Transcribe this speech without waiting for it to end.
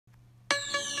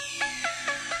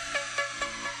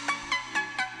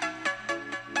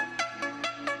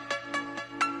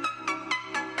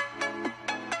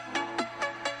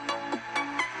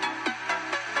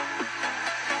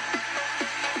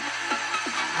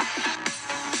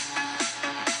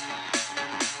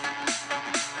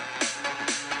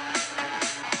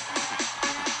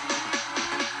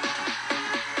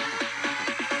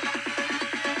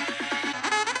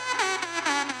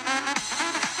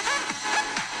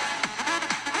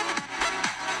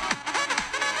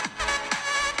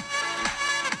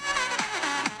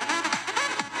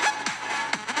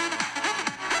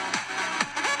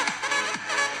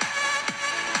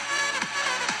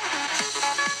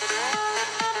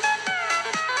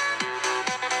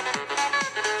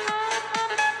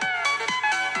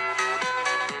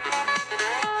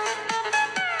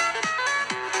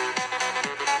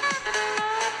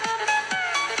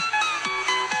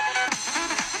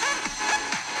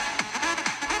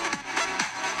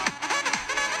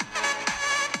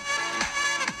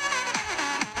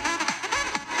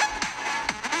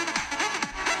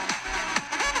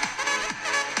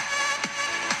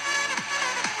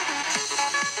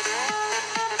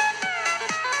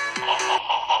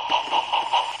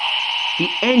the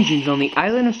engines on the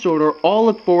island of Sodor all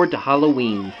look forward to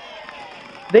Halloween.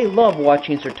 They love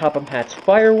watching Sir Topham Hatt's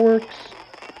fireworks,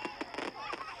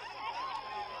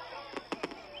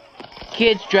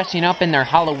 kids dressing up in their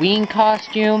Halloween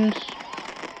costumes,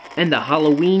 and the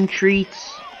Halloween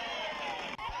treats.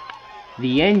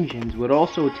 The engines would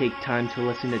also take time to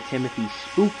listen to Timothy's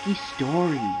spooky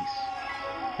stories.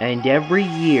 And every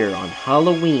year on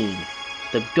Halloween,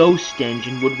 the ghost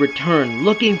engine would return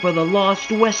looking for the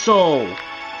lost whistle.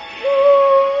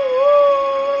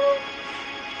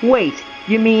 Wait,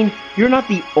 you mean you're not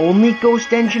the only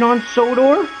ghost engine on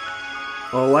Sodor?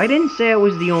 Oh, I didn't say I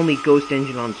was the only ghost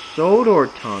engine on Sodor,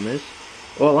 Thomas.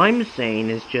 All I'm saying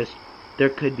is just there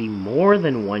could be more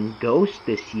than one ghost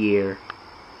this year.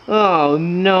 Oh,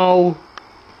 no.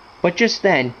 But just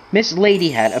then, Miss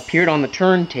Lady Hat appeared on the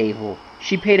turntable.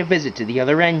 She paid a visit to the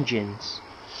other engines.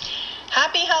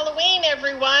 Happy Halloween,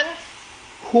 everyone!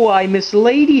 Why, Miss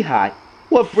Lady Hat,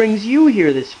 what brings you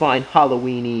here this fine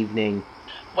Halloween evening?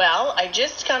 Well, I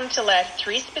just come to let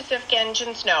 3 specific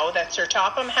engines know that Sir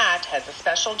Topham Hatt has a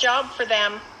special job for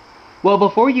them. Well,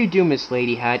 before you do, Miss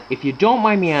Lady Hat, if you don't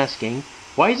mind me asking,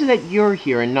 why is it that you're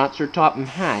here and not Sir Topham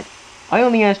Hatt? I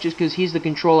only asked just because he's the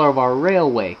controller of our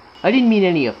railway. I didn't mean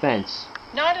any offense.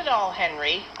 Not at all,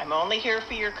 Henry. I'm only here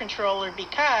for your controller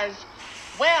because,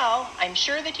 well, I'm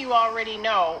sure that you already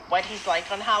know what he's like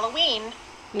on Halloween.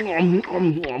 Oh,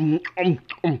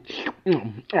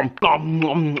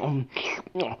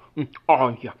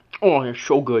 yeah. Oh, it's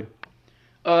so good.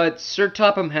 Sir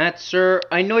Topham Hatt, sir,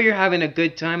 I know you're having a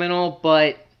good time and all,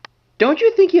 but don't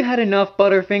you think you had enough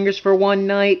Butterfingers for one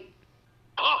night?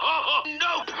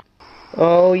 No!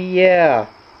 Oh, yeah.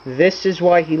 This is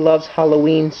why he loves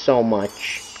Halloween so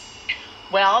much.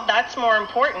 Well, that's more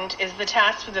important is the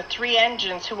task for the 3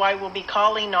 engines who I will be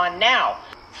calling on now.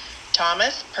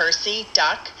 Thomas, Percy,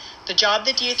 Duck, the job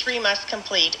that you 3 must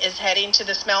complete is heading to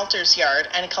the smelter's yard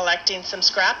and collecting some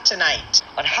scrap tonight.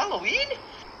 On Halloween?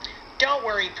 Don't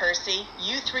worry, Percy.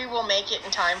 You 3 will make it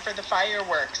in time for the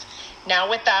fireworks. Now,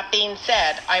 with that being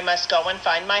said, I must go and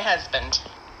find my husband.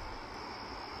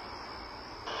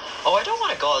 Oh, I don't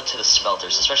want to go out to the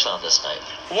smelters, especially on this night.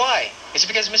 Why? Is it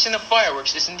because missing the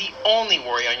fireworks isn't the only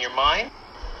worry on your mind?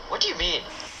 What do you mean?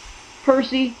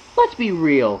 Percy, let's be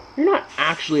real. You're not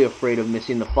actually afraid of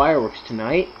missing the fireworks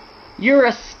tonight. You're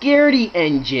a Scaredy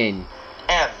Engine.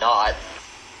 I am not.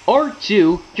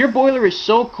 R2, your boiler is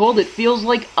so cold it feels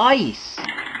like ice.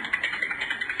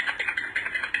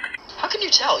 How can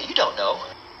you tell? You don't know.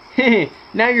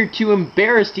 Now you're too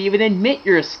embarrassed to even admit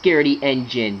you're a Scaredy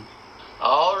Engine.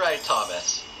 All right,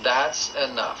 Thomas. That's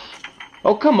enough.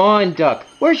 Oh, come on, Duck.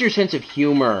 Where's your sense of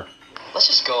humor? Let's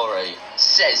just go already.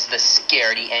 Says the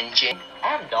Scaredy Engine.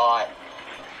 I'm not.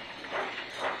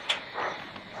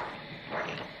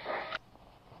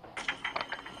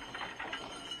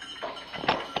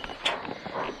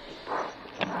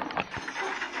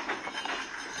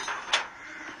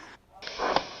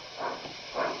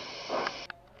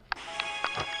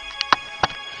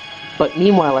 But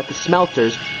meanwhile at the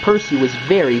smelters, Percy was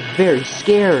very, very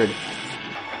scared.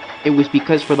 It was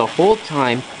because for the whole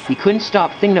time, he couldn't stop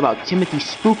thinking about Timothy's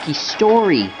spooky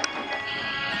story.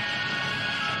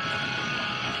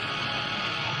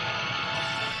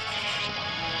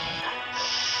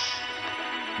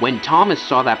 When Thomas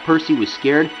saw that Percy was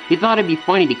scared, he thought it'd be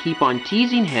funny to keep on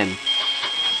teasing him.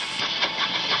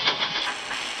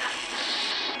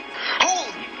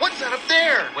 Hold! What's that up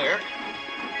there? Where?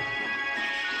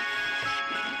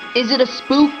 Is it a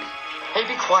spook? Hey,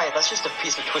 be quiet. That's just a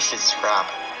piece of twisted scrap.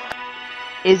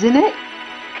 Isn't it?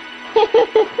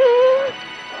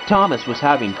 Thomas was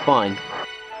having fun.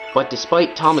 But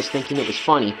despite Thomas thinking it was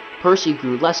funny, Percy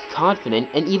grew less confident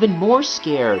and even more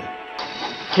scared.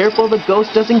 Careful the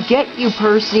ghost doesn't get you,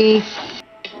 Percy!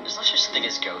 There's no such thing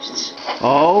as ghosts.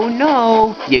 Oh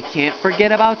no, you can't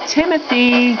forget about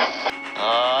Timothy!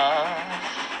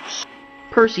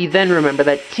 Percy then remembered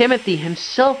that Timothy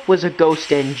himself was a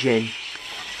ghost engine.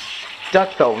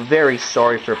 Duck felt very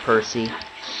sorry for Percy.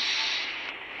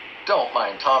 Don't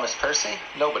mind Thomas, Percy.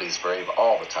 Nobody's brave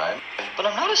all the time. But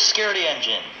I'm not a scaredy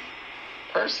engine.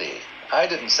 Percy, I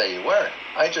didn't say you weren't.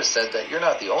 I just said that you're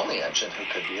not the only engine who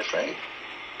could be afraid.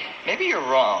 Maybe you're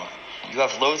wrong. You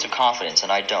have loads of confidence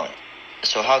and I don't.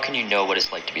 So how can you know what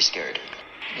it's like to be scared?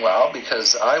 Well,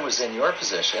 because I was in your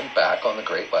position back on the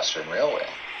Great Western Railway.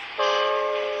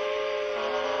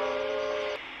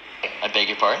 I beg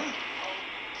your pardon?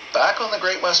 Back on the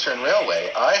Great Western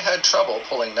Railway, I had trouble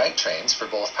pulling night trains for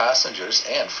both passengers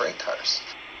and freight cars.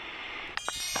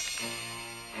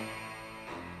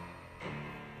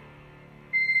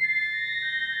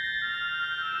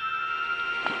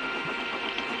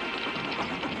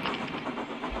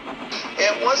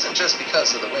 it wasn't just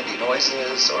because of the windy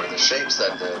noises or the shapes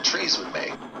that the trees would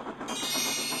make.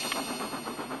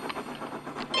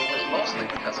 It was mostly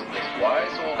because of this wise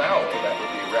old owl that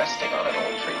would be resting on an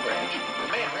old tree branch.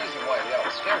 The main reason why the owl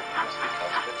scared me was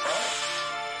because of its eyes.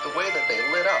 The way that they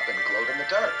lit up and glowed in the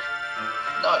dark.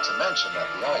 Not to mention that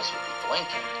the eyes would be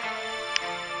blinking.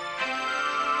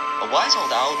 A wise old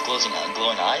owl with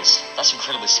glowing eyes? That's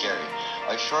incredibly scary.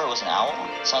 Are you sure it was an owl?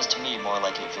 Sounds to me more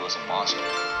like if it was a monster.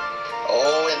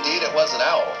 Oh, indeed it was an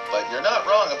owl, but you're not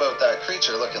wrong about that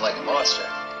creature looking like a monster.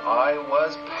 I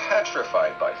was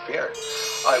petrified by fear.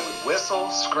 I would whistle,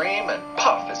 scream, and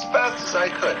puff as fast as I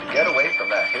could to get away from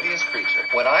that hideous creature.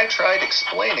 When I tried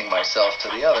explaining myself to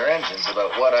the other engines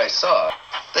about what I saw,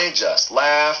 they just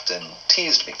laughed and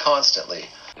teased me constantly.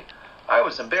 I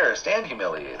was embarrassed and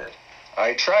humiliated.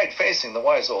 I tried facing the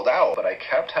wise old owl, but I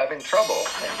kept having trouble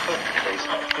and couldn't face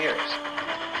my fears.